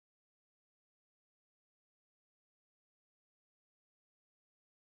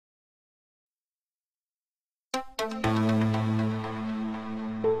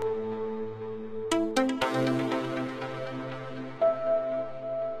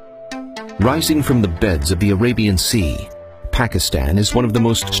Rising from the beds of the Arabian Sea, Pakistan is one of the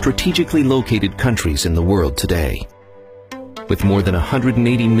most strategically located countries in the world today. With more than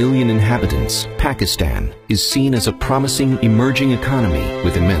 180 million inhabitants, Pakistan is seen as a promising emerging economy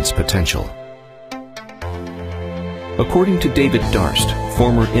with immense potential. According to David Darst,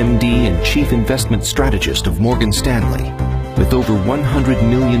 former MD and Chief Investment Strategist of Morgan Stanley, with over 100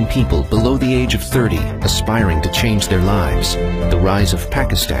 million people below the age of 30 aspiring to change their lives, the rise of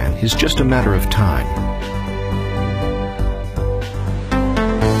Pakistan is just a matter of time.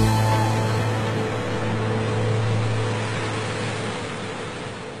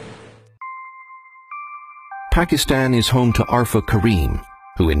 Pakistan is home to Arfa Karim,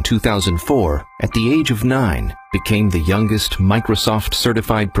 who in 2004, at the age of 9, became the youngest Microsoft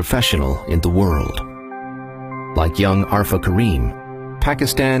certified professional in the world. Like young Arfa Karim,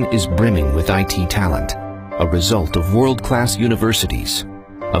 Pakistan is brimming with IT talent, a result of world-class universities,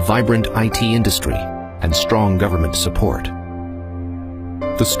 a vibrant IT industry, and strong government support.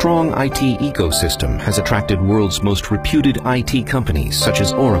 The strong IT ecosystem has attracted world's most reputed IT companies such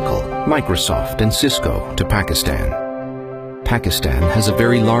as Oracle, Microsoft, and Cisco to Pakistan. Pakistan has a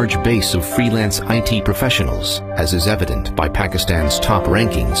very large base of freelance IT professionals, as is evident by Pakistan's top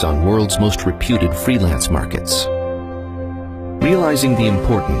rankings on world's most reputed freelance markets. Realizing the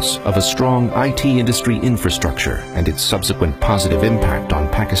importance of a strong IT industry infrastructure and its subsequent positive impact on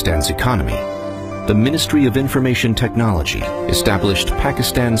Pakistan's economy, the Ministry of Information Technology established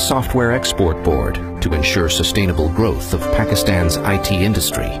Pakistan Software Export Board to ensure sustainable growth of Pakistan's IT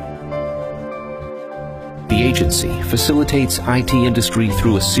industry. The agency facilitates IT industry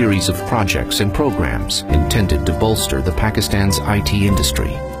through a series of projects and programs intended to bolster the Pakistan's IT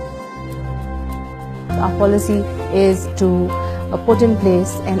industry. Our policy is to put in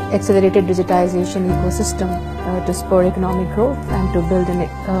place an accelerated digitization ecosystem to spur economic growth and to build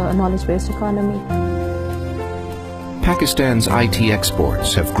a knowledge-based economy. Pakistan's IT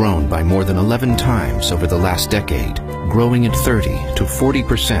exports have grown by more than 11 times over the last decade, growing at 30 to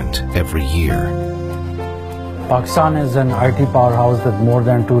 40% every year. Pakistan is an IT powerhouse with more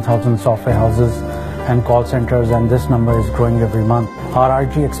than 2,000 software houses and call centers, and this number is growing every month. Our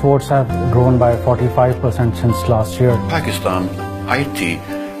IT exports have grown by 45% since last year. Pakistan IT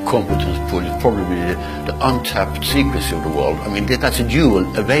competence pool is probably the untapped secrecy of the world. I mean, that's a jewel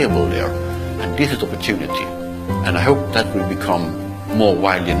available there, and this is opportunity. And I hope that will become more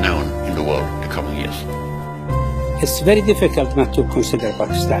widely known in the world in the coming years. It's very difficult not to consider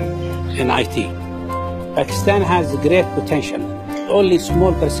Pakistan in IT. Pakistan has great potential. Only a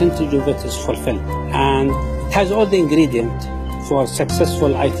small percentage of it is fulfilled, and it has all the ingredients for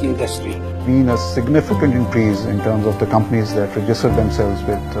successful IT industry. Been a significant increase in terms of the companies that registered themselves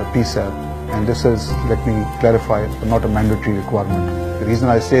with PSEB, and this is, let me clarify, not a mandatory requirement. The reason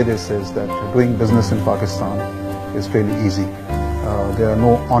I say this is that doing business in Pakistan is fairly easy. There are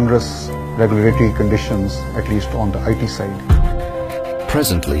no onerous regulatory conditions, at least on the IT side.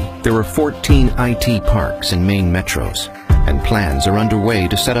 Presently, there are 14 IT parks in main metros, and plans are underway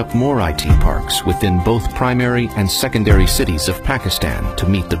to set up more IT parks within both primary and secondary cities of Pakistan to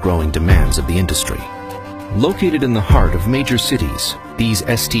meet the growing demands of the industry. Located in the heart of major cities, these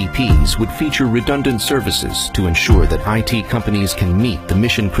STPs would feature redundant services to ensure that IT companies can meet the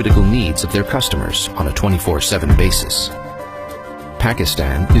mission-critical needs of their customers on a 24/7 basis.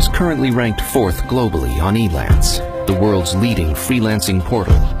 Pakistan is currently ranked 4th globally on Elance, the world's leading freelancing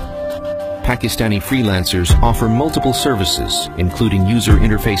portal. Pakistani freelancers offer multiple services, including user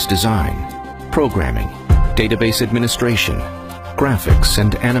interface design, programming, database administration, graphics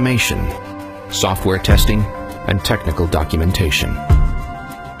and animation, software testing, and technical documentation.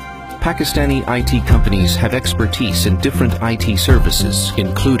 Pakistani IT companies have expertise in different IT services,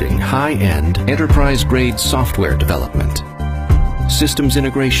 including high-end, enterprise-grade software development, systems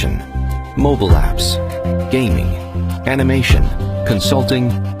integration, mobile apps, gaming, animation,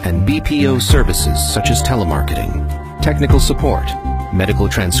 consulting, and BPO services such as telemarketing, technical support, medical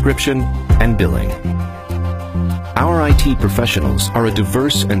transcription, and billing. Our IT professionals are a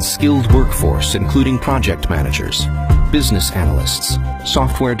diverse and skilled workforce including project managers, business analysts,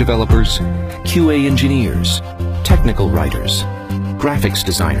 software developers, QA engineers, technical writers, graphics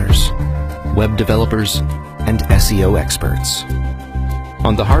designers, web developers, and SEO experts.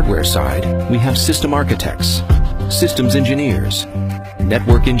 On the hardware side, we have system architects, systems engineers,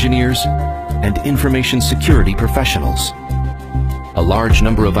 network engineers, and information security professionals. A large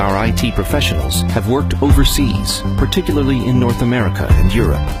number of our IT professionals have worked overseas, particularly in North America and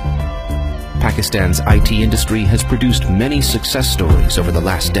Europe. Pakistan's IT industry has produced many success stories over the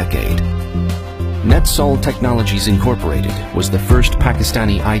last decade. NetSol Technologies Incorporated was the first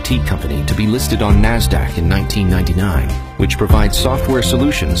Pakistani IT company to be listed on NASDAQ in 1999, which provides software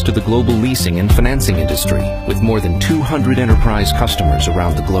solutions to the global leasing and financing industry with more than 200 enterprise customers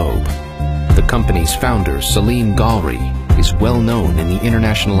around the globe. The company's founder, Salim Galri, is well known in the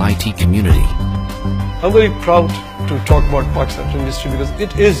international IT community. I'm very proud to talk about Pakistan's industry because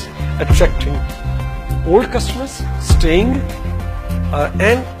it is attracting old customers, staying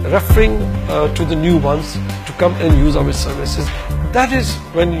and referring to the new ones to come and use our services. That is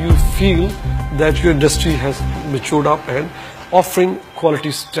when you feel that your industry has matured up and offering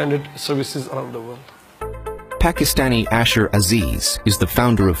quality standard services around the world. Pakistani Asher Aziz is the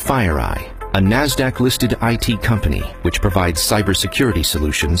founder of FireEye, a NASDAQ-listed IT company which provides cybersecurity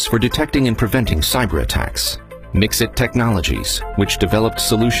solutions for detecting and preventing cyber attacks. Mixit Technologies, which developed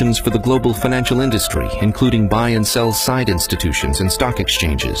solutions for the global financial industry, including buy and sell side institutions and stock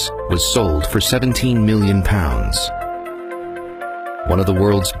exchanges, was sold for £17 million. One of the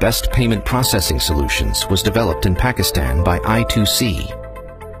world's best payment processing solutions was developed in Pakistan by I2C.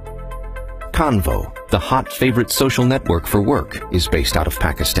 Convo, the hot favorite social network for work, is based out of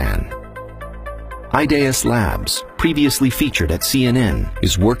Pakistan. Ideas Labs, previously featured at CNN,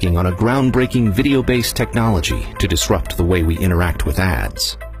 is working on a groundbreaking video-based technology to disrupt the way we interact with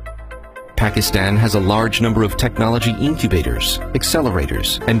ads. Pakistan has a large number of technology incubators,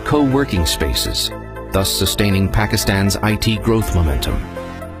 accelerators, and co-working spaces, thus sustaining Pakistan's IT growth momentum.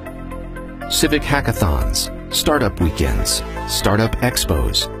 Civic hackathons, startup weekends, startup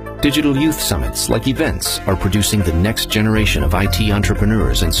expos, digital youth summits like events are producing the next generation of IT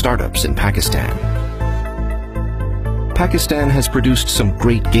entrepreneurs and startups in Pakistan. Pakistan has produced some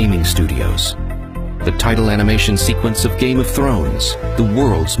great gaming studios. The title animation sequence of Game of Thrones, the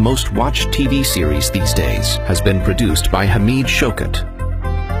world's most watched TV series these days, has been produced by Hamid Shokat.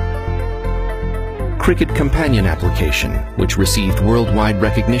 Cricket Companion application, which received worldwide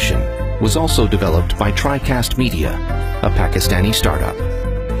recognition, was also developed by TriCast Media, a Pakistani startup.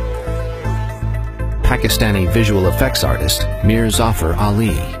 Pakistani visual effects artist Mir Zafar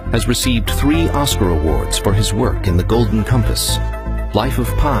Ali has received 3 Oscar awards for his work in The Golden Compass, Life of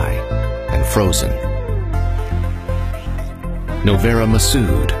Pi, and Frozen. Novera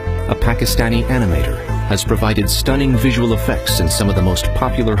Masood, a Pakistani animator, has provided stunning visual effects in some of the most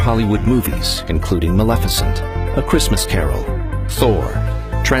popular Hollywood movies, including Maleficent, A Christmas Carol, Thor,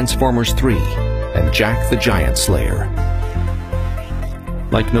 Transformers 3, and Jack the Giant Slayer.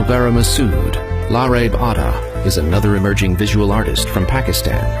 Like Novera Masood, Lareb Atta is another emerging visual artist from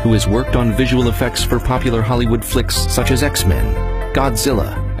Pakistan who has worked on visual effects for popular Hollywood flicks such as X-Men,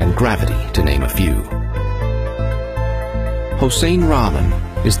 Godzilla, and Gravity, to name a few. Hossein Rahman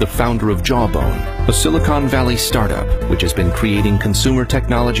is the founder of Jawbone, a Silicon Valley startup which has been creating consumer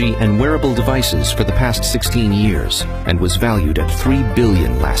technology and wearable devices for the past 16 years and was valued at $3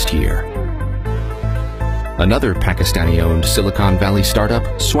 billion last year. Another Pakistani-owned Silicon Valley startup,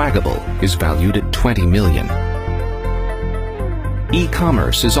 Swagable, is valued at $20 million.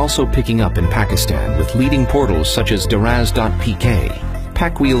 E-commerce is also picking up in Pakistan with leading portals such as Daraz.pk,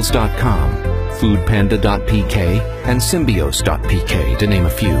 Packwheels.com, Foodpanda.pk, and Symbios.pk, to name a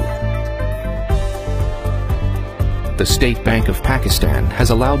few. The State Bank of Pakistan has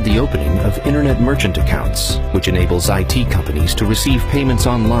allowed the opening of internet merchant accounts, which enables IT companies to receive payments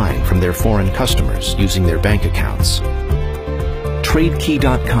online from their foreign customers using their bank accounts.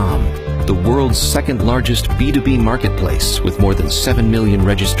 TradeKey.com, the world's second largest B2B marketplace with more than 7 million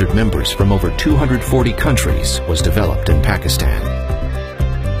registered members from over 240 countries, was developed in Pakistan.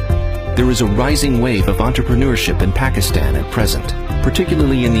 There is a rising wave of entrepreneurship in Pakistan at present,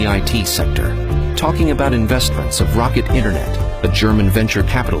 particularly in the IT sector. Talking about investments of Rocket Internet, a German venture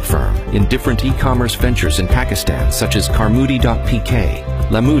capital firm, in different e-commerce ventures in Pakistan such as Karmoudi.pk,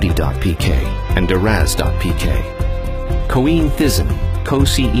 Lamudi.pk, and Daraz.pk. Coeen Thizin,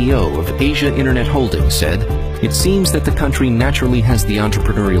 co-CEO of Asia Internet Holdings, said, "It seems that the country naturally has the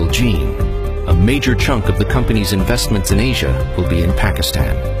entrepreneurial gene. A major chunk of the company's investments in Asia will be in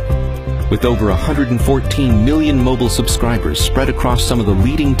Pakistan." With over 114 million mobile subscribers spread across some of the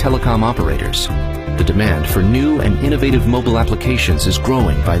leading telecom operators, the demand for new and innovative mobile applications is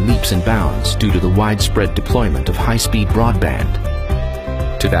growing by leaps and bounds due to the widespread deployment of high-speed broadband.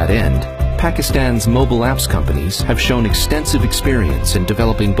 To that end, Pakistan's mobile apps companies have shown extensive experience in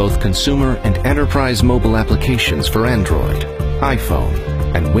developing both consumer and enterprise mobile applications for Android, iPhone,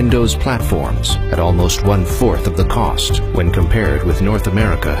 and Windows platforms at almost 1/4 of the cost when compared with North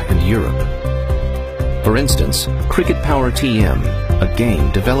America and Europe. For instance, Cricket Power TM, a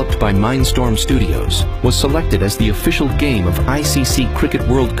game developed by Mindstorm Studios, was selected as the official game of ICC Cricket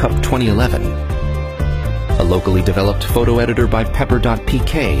World Cup 2011. A locally developed photo editor by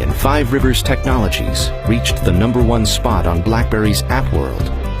Pepper.pk and Five Rivers Technologies reached the #1 spot on BlackBerry's App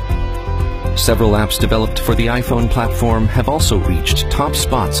World. Several apps developed for the iPhone platform have also reached top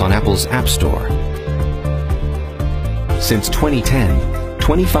spots on Apple's App Store. Since 2010,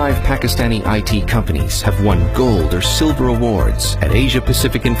 25 Pakistani IT companies have won gold or silver awards at Asia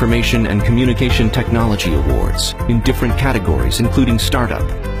Pacific Information and Communication Technology Awards in different categories including startup,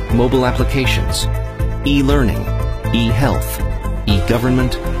 mobile applications, e-learning, e-health,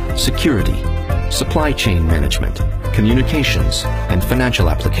 e-government, security, supply chain management, communications, and financial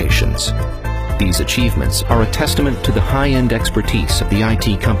applications. These achievements are a testament to the high-end expertise of the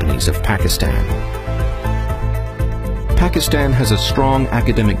IT companies of Pakistan. Pakistan has a strong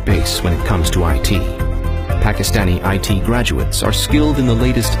academic base when it comes to IT. Pakistani IT graduates are skilled in the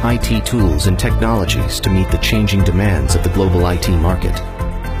latest IT tools and technologies to meet the changing demands of the global IT market.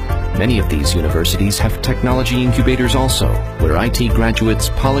 Many of these universities have technology incubators also, where IT graduates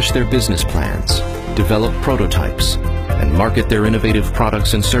polish their business plans, develop prototypes, and market their innovative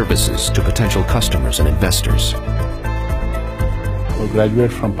products and services to potential customers and investors.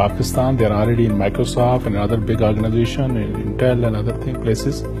 Graduates from Pakistan, they are already in Microsoft and other big organizations, Intel and other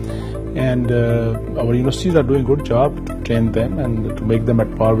places. And our universities are doing a good job to train them and to make them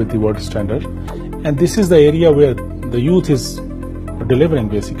at par with the world standard. And this is the area where the youth is delivering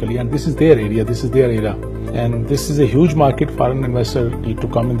basically, and this is their area, this is their era. And this is a huge market. Foreign investors need to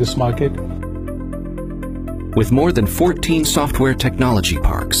come in this market. With more than 14 software technology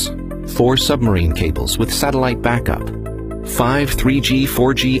parks, 4 submarine cables with satellite backup, 5 3G,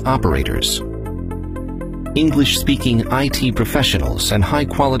 4G operators, English-speaking IT professionals and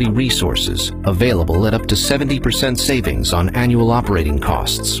high-quality resources available at up to 70% savings on annual operating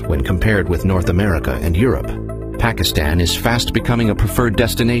costs when compared with North America and Europe, Pakistan is fast becoming a preferred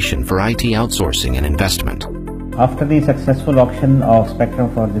destination for IT outsourcing and investment. After the successful auction of spectrum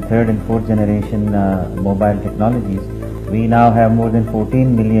for the 3rd and 4th generation mobile technologies, we now have more than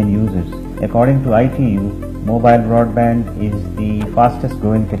 14 million users. According to ITU, mobile broadband is the fastest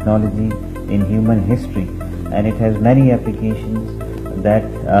growing technology in human history, and it has many applications that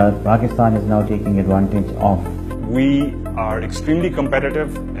Pakistan is now taking advantage of. We are extremely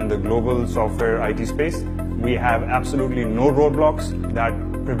competitive in the global software IT space. We have absolutely no roadblocks that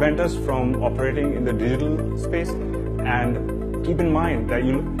prevent us from operating in the digital space, and keep in mind that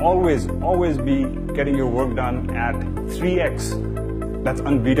you'll always be getting your work done at 3x. That's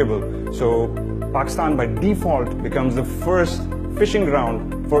unbeatable. So Pakistan by default becomes the first fishing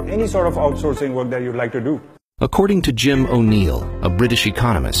ground for any sort of outsourcing work that you'd like to do. According to Jim O'Neill, a British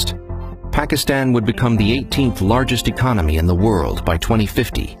economist, Pakistan would become the 18th largest economy in the world by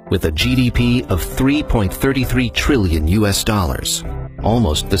 2050 with a GDP of $3.33 trillion,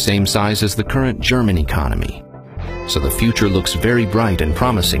 almost the same size as the current German economy. So the future looks very bright and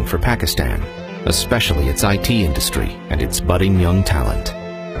promising for Pakistan, especially its IT industry and its budding young talent.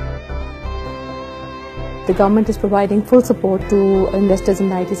 The government is providing full support to investors in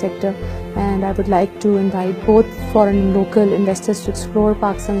the IT sector, and I would like to invite both foreign and local investors to explore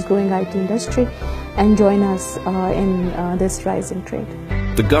Pakistan's growing IT industry and join us in this rising trade.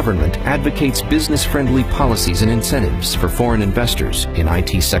 The government advocates business-friendly policies and incentives for foreign investors in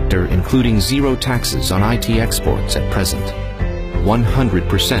IT sector, including zero taxes on IT exports at present,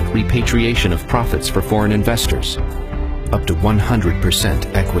 100% repatriation of profits for foreign investors, up to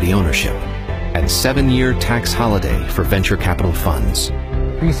 100% equity ownership, and 7-year tax holiday for venture capital funds.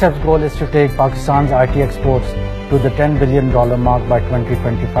 PSEB's goal is to take Pakistan's IT exports to the $10 billion mark by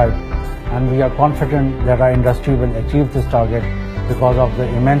 2025, and we are confident that our industry will achieve this target because of the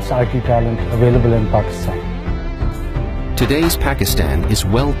immense IT talent available in Pakistan. Today's Pakistan is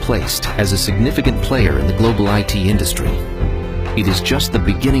well placed as a significant player in the global IT industry. It is just the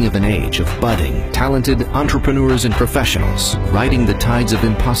beginning of an age of budding, talented entrepreneurs and professionals riding the tides of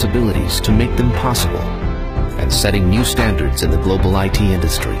impossibilities to make them possible and setting new standards in the global IT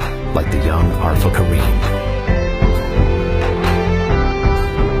industry like the young Arfa Kareem.